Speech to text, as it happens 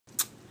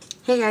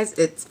Hey guys,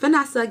 it's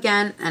Vanessa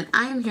again, and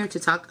I am here to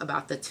talk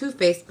about the Too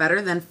Faced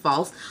Better Than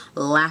False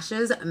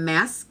Lashes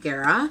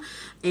Mascara.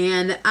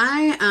 And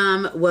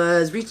I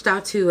was reached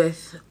out to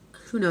with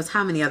who knows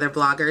how many other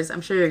bloggers.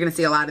 I'm sure you're going to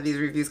see a lot of these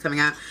reviews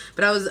coming out.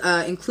 But I was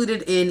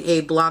included in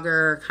a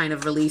blogger kind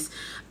of release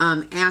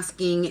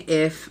asking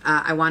if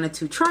I wanted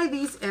to try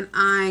these. And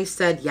I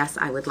said, yes,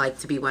 I would like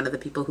to be one of the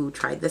people who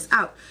tried this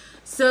out.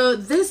 So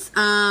this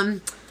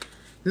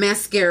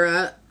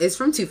mascara is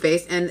from Too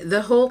Faced, and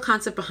the whole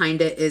concept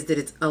behind it is that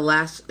it's a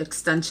lash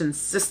extension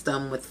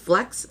system with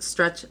flex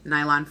stretch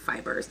nylon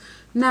fibers.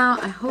 Now,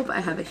 I hope I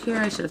have it here.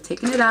 I should have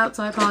taken it out,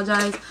 so I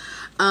apologize.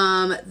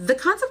 The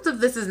concept of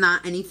this is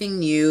not anything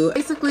new.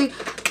 Basically,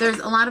 there's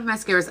a lot of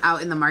mascaras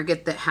out in the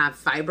market that have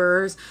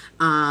fibers,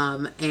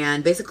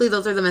 and basically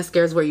those are the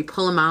mascaras where you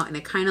pull them out and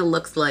it kind of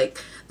looks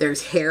like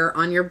there's hair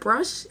on your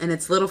brush, and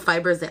it's little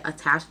fibers that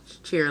attach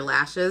to your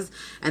lashes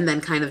and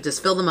then kind of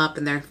just fill them up,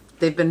 and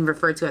they've been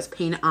referred to as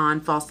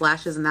paint-on false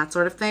lashes and that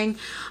sort of thing.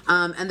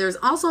 And there's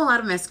also a lot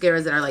of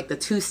mascaras that are like the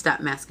two-step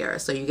mascara.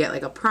 So you get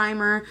like a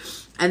primer,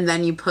 and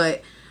then you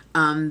put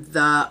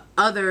the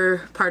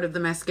other part of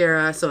the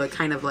mascara, so it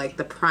kind of like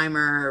the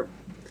primer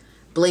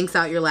blinks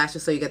out your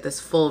lashes, so you get this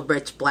full,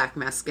 rich black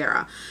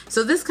mascara.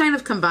 So this kind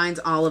of combines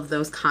all of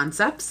those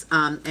concepts,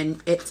 and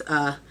it's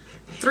a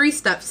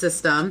three-step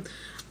system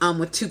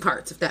with two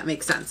parts, if that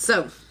makes sense.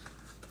 So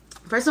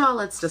first of all,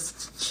 let's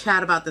just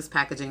chat about this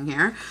packaging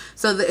here.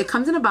 So it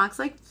comes in a box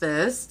like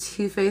this.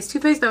 Too Faced. Too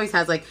Faced always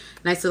has like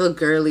nice little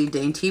girly,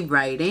 dainty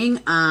writing.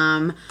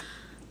 And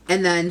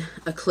then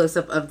a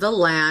close-up of the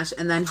lash.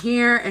 And then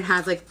here it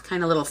has like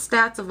kind of little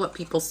stats of what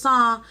people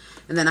saw,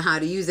 and then how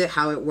to use it,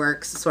 how it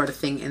works, sort of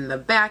thing in the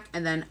back.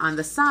 And then on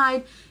the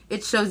side,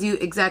 it shows you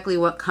exactly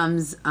what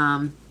comes,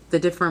 the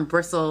different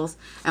bristles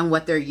and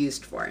what they're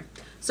used for.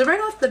 So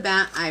right off the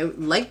bat, I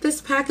like this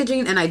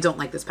packaging and I don't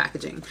like this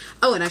packaging.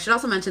 Oh, and I should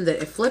also mention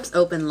that it flips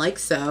open like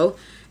so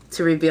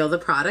to reveal the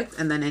product.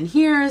 And then in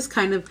here is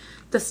kind of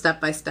the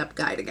step-by-step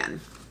guide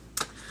again.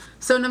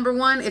 So number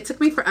one, it took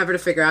me forever to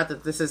figure out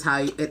that this is how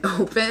it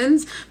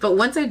opens. But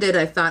once I did,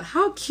 I thought,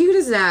 how cute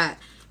is that?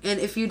 And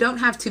if you don't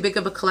have too big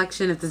of a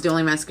collection, if this is the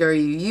only mascara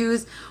you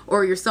use,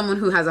 or you're someone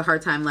who has a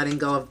hard time letting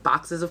go of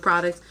boxes of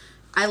products,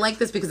 I like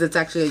this because it's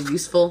actually a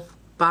useful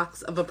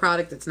box of a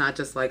product. It's not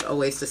just like a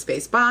waste of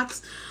space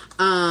box.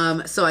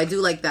 So I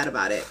do like that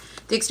about it.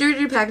 The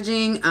exterior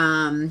packaging,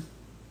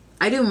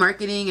 I do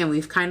marketing, and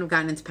we've kind of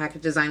gotten into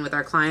package design with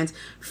our clients.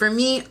 For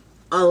me,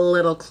 a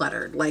little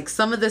cluttered. Like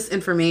some of this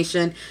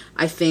information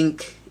I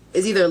think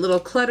is either a little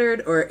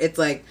cluttered or it's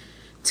like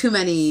too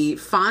many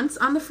fonts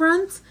on the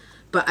front.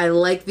 But I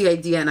like the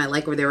idea and I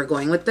like where they were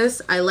going with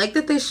this. I like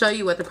that they show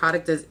you what the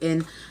product is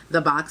in the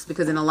box,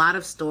 because in a lot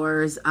of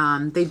stores,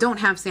 they don't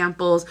have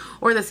samples,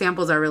 or the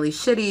samples are really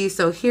shitty.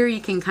 So here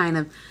you can kind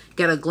of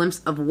get a glimpse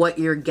of what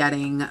you're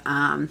getting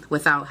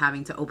without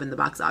having to open the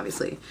box,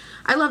 obviously.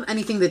 I love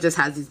anything that just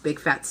has these big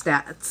fat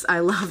stats. I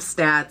love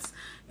stats,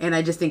 and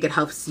I just think it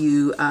helps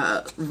you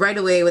right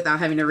away without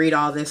having to read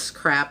all this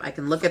crap. I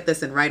can look at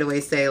this and right away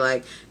say,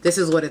 like, this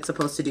is what it's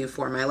supposed to do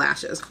for my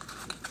lashes.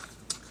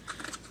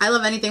 I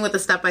love anything with a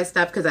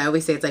step-by-step because I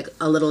always say it's like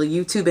a little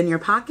YouTube in your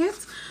pocket.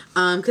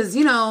 Because,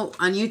 you know,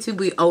 on YouTube,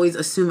 we always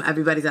assume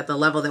everybody's at the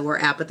level that we're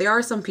at. But there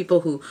are some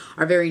people who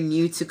are very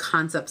new to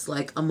concepts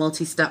like a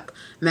multi-step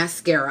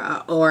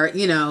mascara, or,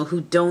 you know, who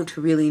don't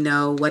really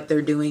know what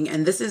they're doing.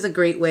 And this is a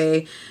great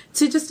way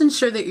to just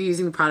ensure that you're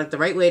using the product the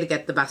right way to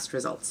get the best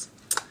results.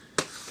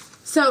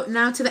 So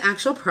now to the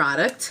actual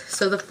product.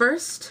 So the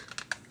first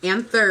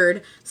and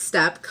third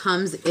step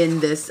comes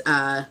in this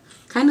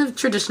kind of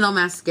traditional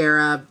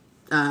mascara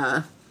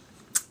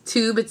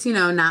tube. It's, you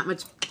know, not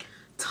much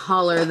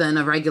taller than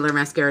a regular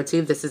mascara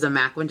tube. This is a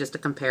MAC one, just to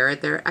compare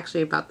it. They're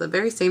actually about the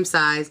very same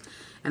size,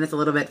 and it's a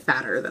little bit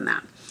fatter than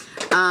that.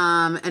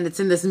 And it's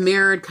in this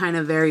mirrored kind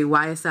of very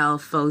YSL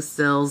faux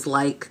cils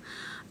like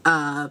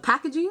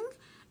packaging.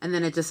 And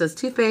then it just says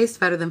Too Faced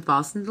Better Than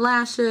False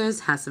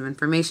Lashes. Has some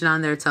information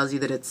on there. It tells you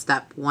that it's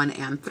step 1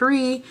 and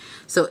 3.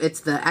 So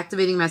it's the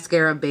activating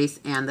mascara, base,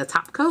 and the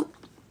top coat.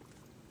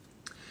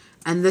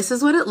 And this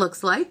is what it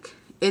looks like.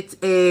 It's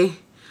a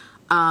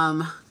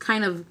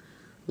kind of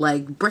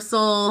like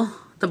bristle.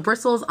 The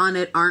bristles on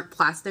it aren't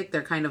plastic.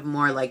 They're kind of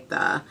more like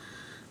the,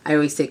 I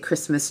always say,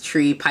 Christmas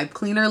tree pipe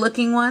cleaner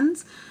looking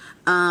ones.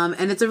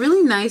 And it's a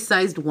really nice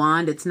sized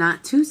wand. It's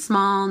not too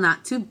small,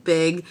 not too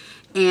big.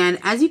 And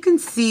as you can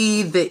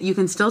see, that you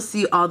can still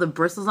see all the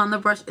bristles on the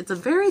brush. It's a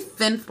very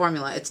thin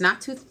formula. It's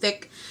not too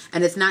thick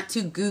and it's not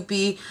too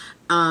goopy.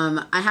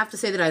 I have to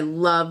say that I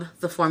love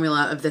the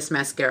formula of this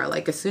mascara.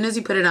 Like as soon as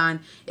you put it on,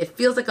 it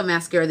feels like a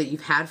mascara that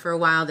you've had for a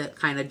while that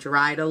kind of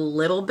dried a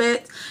little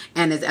bit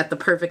and is at the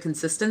perfect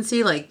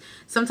consistency. Like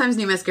sometimes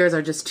new mascaras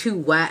are just too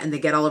wet and they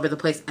get all over the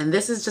place. And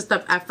this is just,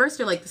 at first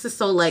you're like, this is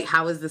so light.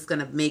 How is this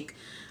going to make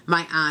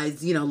my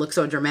eyes, you know, look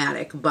so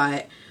dramatic?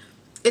 But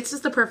it's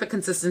just the perfect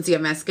consistency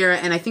of mascara.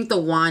 And I think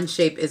the wand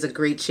shape is a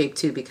great shape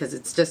too, because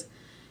it's just,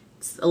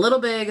 it's a little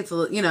big. It's a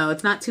little, you know,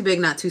 it's not too big,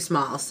 not too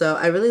small. So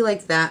I really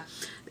like that.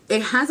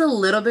 It has a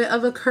little bit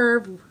of a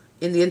curve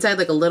in the inside,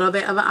 like a little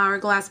bit of an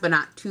hourglass, but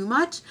not too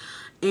much.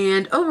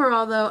 And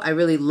overall though, I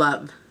really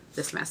love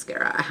this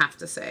mascara, I have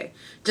to say.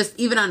 Just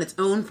even on its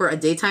own for a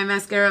daytime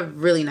mascara,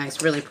 really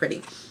nice, really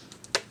pretty.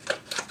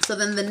 So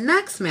then the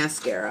next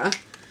mascara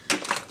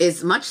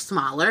is much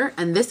smaller,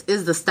 and this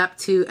is the step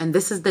 2, and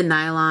this is the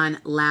Nylon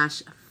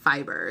Lash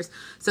Fibers.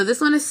 So this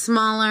one is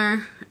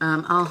smaller.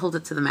 I'll hold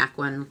it to the MAC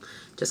one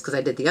just because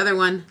I did the other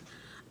one.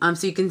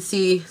 So you can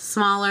see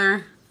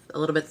smaller, a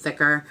little bit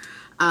thicker.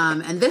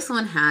 And this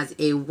one has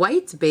a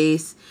white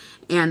base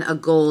and a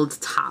gold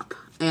top.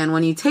 And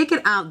when you take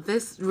it out,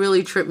 this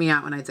really tripped me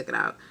out when I took it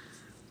out.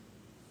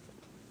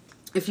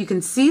 If you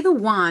can see the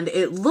wand,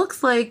 it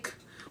looks like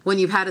when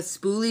you've had a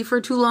spoolie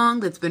for too long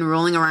that's been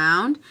rolling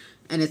around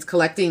and it's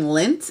collecting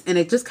lint, and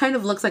it just kind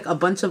of looks like a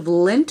bunch of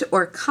lint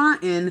or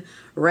cotton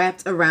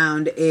wrapped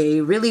around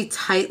a really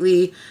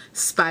tightly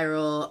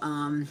spiral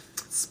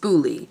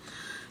spoolie.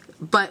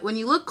 But when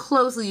you look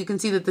closely, you can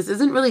see that this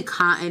isn't really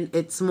cotton,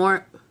 it's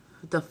more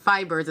the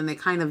fibers, and they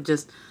kind of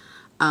just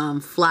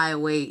fly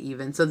away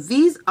even. So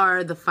these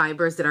are the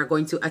fibers that are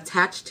going to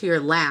attach to your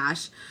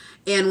lash.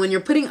 And when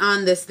you're putting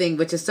on this thing,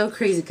 which is so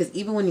crazy because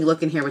even when you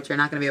look in here, which you're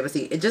not going to be able to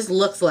see, it just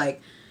looks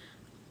like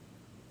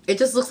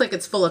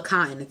it's full of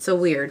cotton. It's so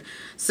weird.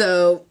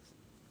 So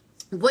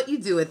what you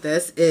do with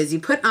this is you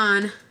put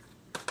on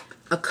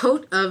a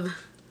coat of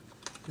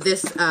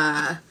this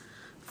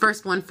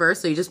first one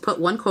first. So you just put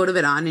one coat of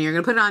it on, and you're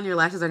going to put it on. Your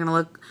lashes are going to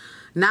look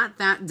not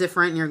that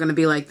different, and you're going to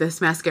be like,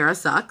 this mascara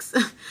sucks.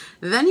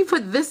 Then you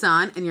put this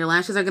on, and your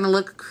lashes are going to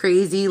look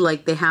crazy,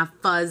 like they have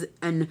fuzz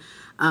and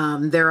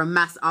they're a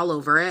mess all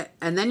over it.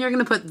 And then you're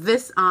going to put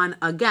this on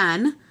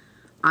again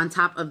on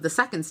top of the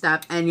second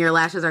step, and your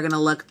lashes are going to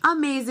look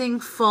amazing,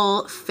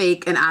 full,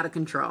 fake, and out of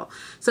control.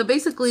 So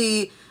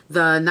basically,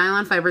 the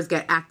nylon fibers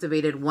get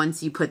activated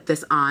once you put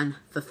this on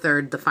the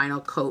final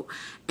coat.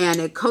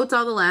 And it coats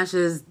all the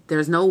lashes.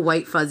 There's no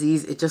white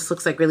fuzzies. It just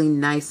looks like really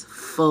nice,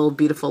 full,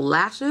 beautiful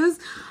lashes.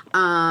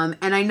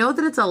 And I know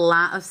that it's a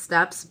lot of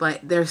steps, but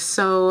they're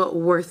so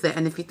worth it.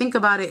 And if you think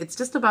about it, it's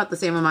just about the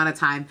same amount of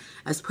time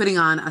as putting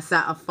on a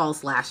set of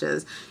false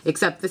lashes,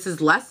 except this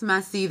is less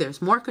messy.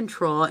 There's more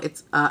control.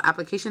 It's an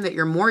application that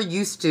you're more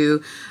used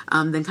to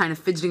than kind of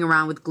fidgeting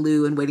around with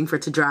glue and waiting for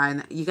it to dry.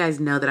 And you guys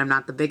know that I'm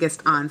not the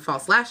biggest on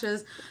false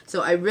lashes.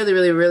 So I really,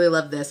 really, really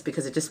love this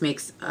because it just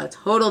makes a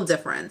total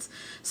difference.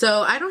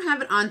 So I don't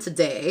have it on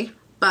today,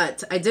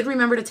 but I did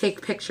remember to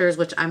take pictures,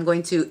 which I'm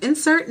going to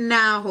insert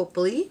now,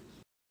 hopefully.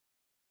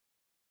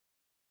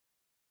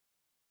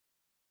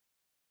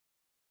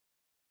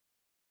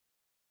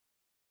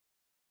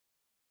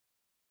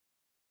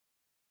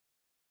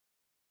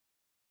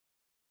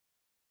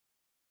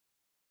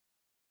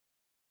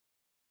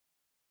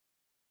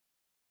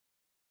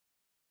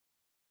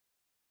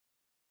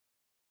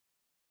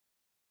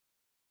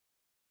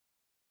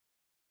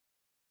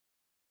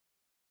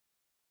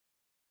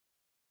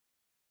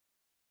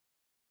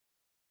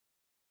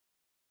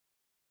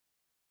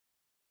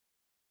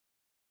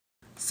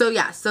 So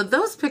yeah, so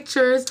those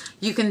pictures,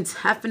 you can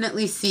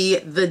definitely see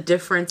the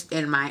difference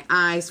in my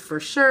eyes for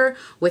sure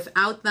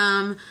without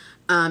them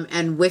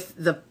and with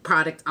the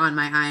product on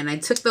my eye. And I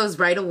took those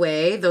right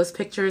away. Those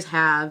pictures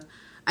have,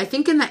 I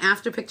think in the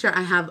after picture,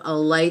 I have a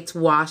light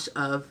wash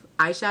of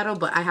eyeshadow,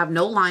 but I have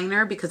no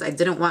liner because I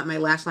didn't want my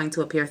lash line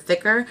to appear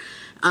thicker.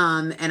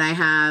 And I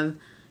have,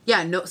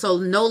 yeah,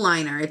 no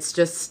liner. It's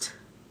just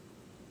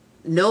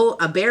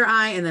a bare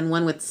eye and then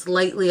one with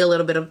slightly a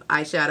little bit of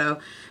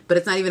eyeshadow, but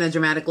it's not even a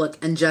dramatic look,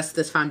 and just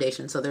this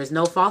foundation. So there's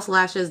no false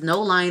lashes,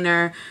 no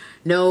liner,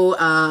 no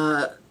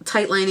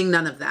tight lining,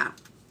 none of that.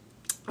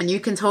 And you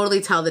can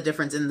totally tell the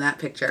difference in that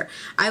picture.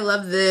 I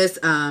love this.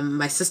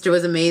 My sister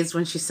was amazed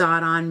when she saw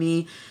it on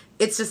me.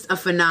 It's just a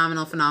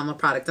phenomenal, phenomenal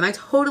product. And I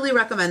totally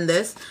recommend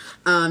this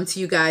to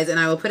you guys, and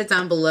I will put it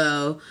down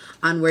below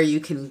on where you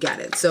can get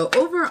it. So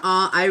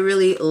overall, I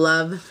really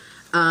love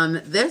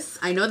this.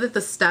 I know that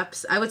the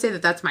steps, I would say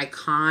that that's my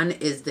con,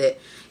 is that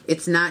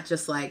it's not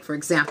just like, for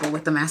example,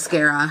 with the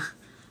mascara,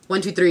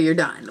 1, 2, 3, you're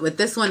done. With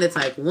this one, it's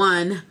like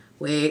 1,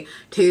 wait,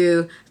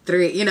 2,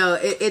 3. You know,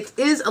 it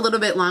is a little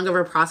bit longer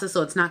of a process,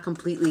 so it's not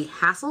completely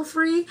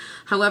hassle-free.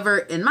 However,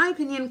 in my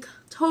opinion,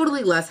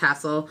 totally less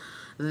hassle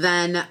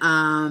than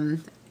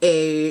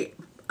a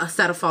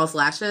set of false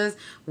lashes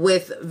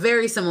with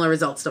very similar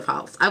results to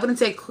false. I wouldn't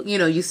say, you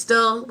know, you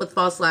still, with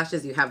false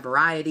lashes, you have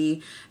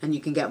variety and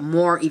you can get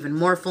even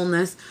more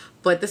fullness,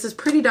 but this is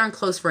pretty darn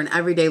close for an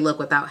everyday look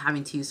without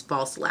having to use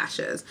false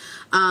lashes.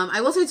 I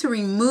will say to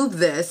remove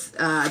this,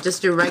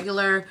 just your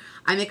regular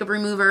eye makeup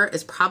remover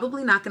is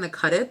probably not going to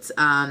cut it.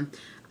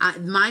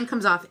 Mine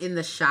comes off in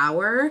the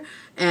shower,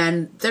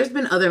 and there's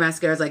been other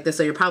mascaras like this,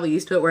 so you're probably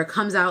used to it, where it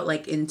comes out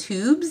like in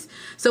tubes.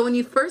 So when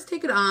you first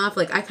take it off,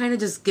 like I kind of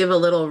just give a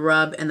little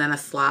rub and then a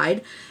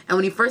slide. And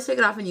when you first take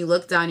it off and you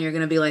look down, you're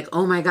going to be like,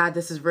 oh my God,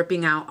 this is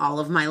ripping out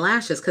all of my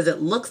lashes, because it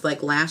looks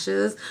like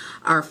lashes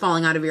are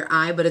falling out of your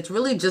eye, but it's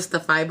really just the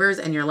fibers,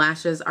 and your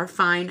lashes are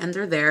fine and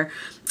they're there.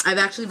 I've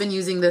actually been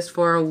using this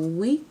for a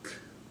week.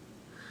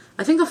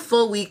 I think a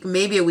full week,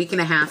 maybe a week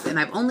and a half, and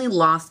I've only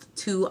lost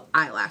 2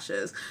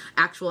 eyelashes,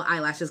 actual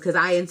eyelashes, because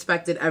I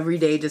inspected every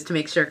day just to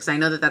make sure, because I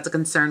know that that's a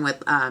concern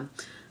with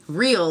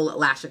real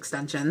lash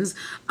extensions,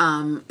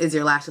 is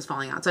your lashes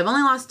falling out. So I've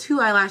only lost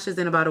 2 eyelashes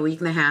in about a week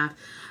and a half.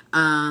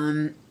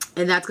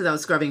 And that's because I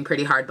was scrubbing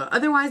pretty hard. But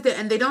otherwise,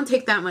 they don't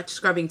take that much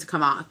scrubbing to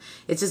come off.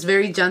 It's just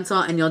very gentle,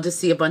 and you'll just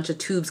see a bunch of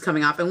tubes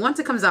coming off. And once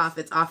it comes off,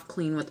 it's off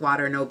clean with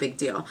water, no big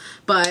deal.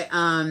 But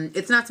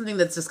it's not something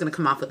that's just going to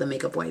come off with a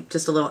makeup wipe.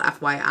 Just a little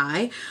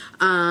FYI.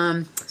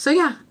 So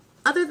yeah,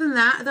 other than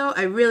that, though,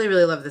 I really,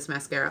 really love this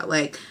mascara.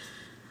 Like,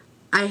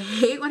 I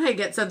hate when I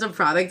get sent a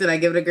product and I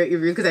give it a great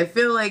review, because I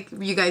feel like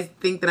you guys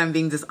think that I'm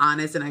being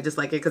dishonest and I just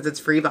like it because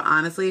it's free. But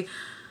honestly,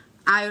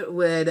 I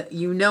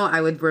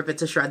would rip it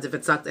to shreds if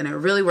it sucked, and it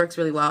really works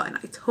really well, and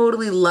I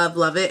totally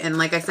love it. And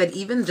like I said,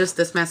 even just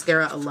this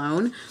mascara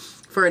alone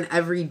for an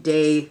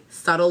everyday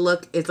subtle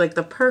look, it's like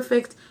the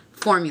perfect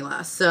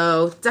formula.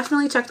 So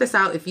definitely check this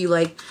out if you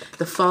like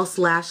the false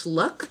lash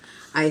look.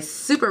 I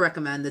super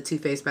recommend the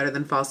TooFaced Better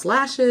Than False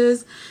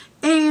Lashes.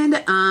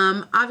 And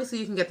obviously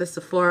you can get the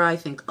Sephora, I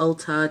think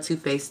Ulta,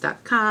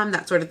 TooFaced.com,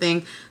 that sort of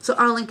thing. So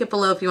I'll link it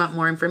below if you want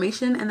more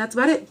information. And that's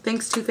about it.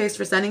 Thanks TooFaced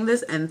for sending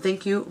this, and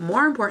thank you,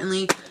 more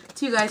importantly,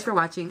 to you guys for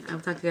watching. I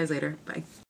will talk to you guys later. Bye.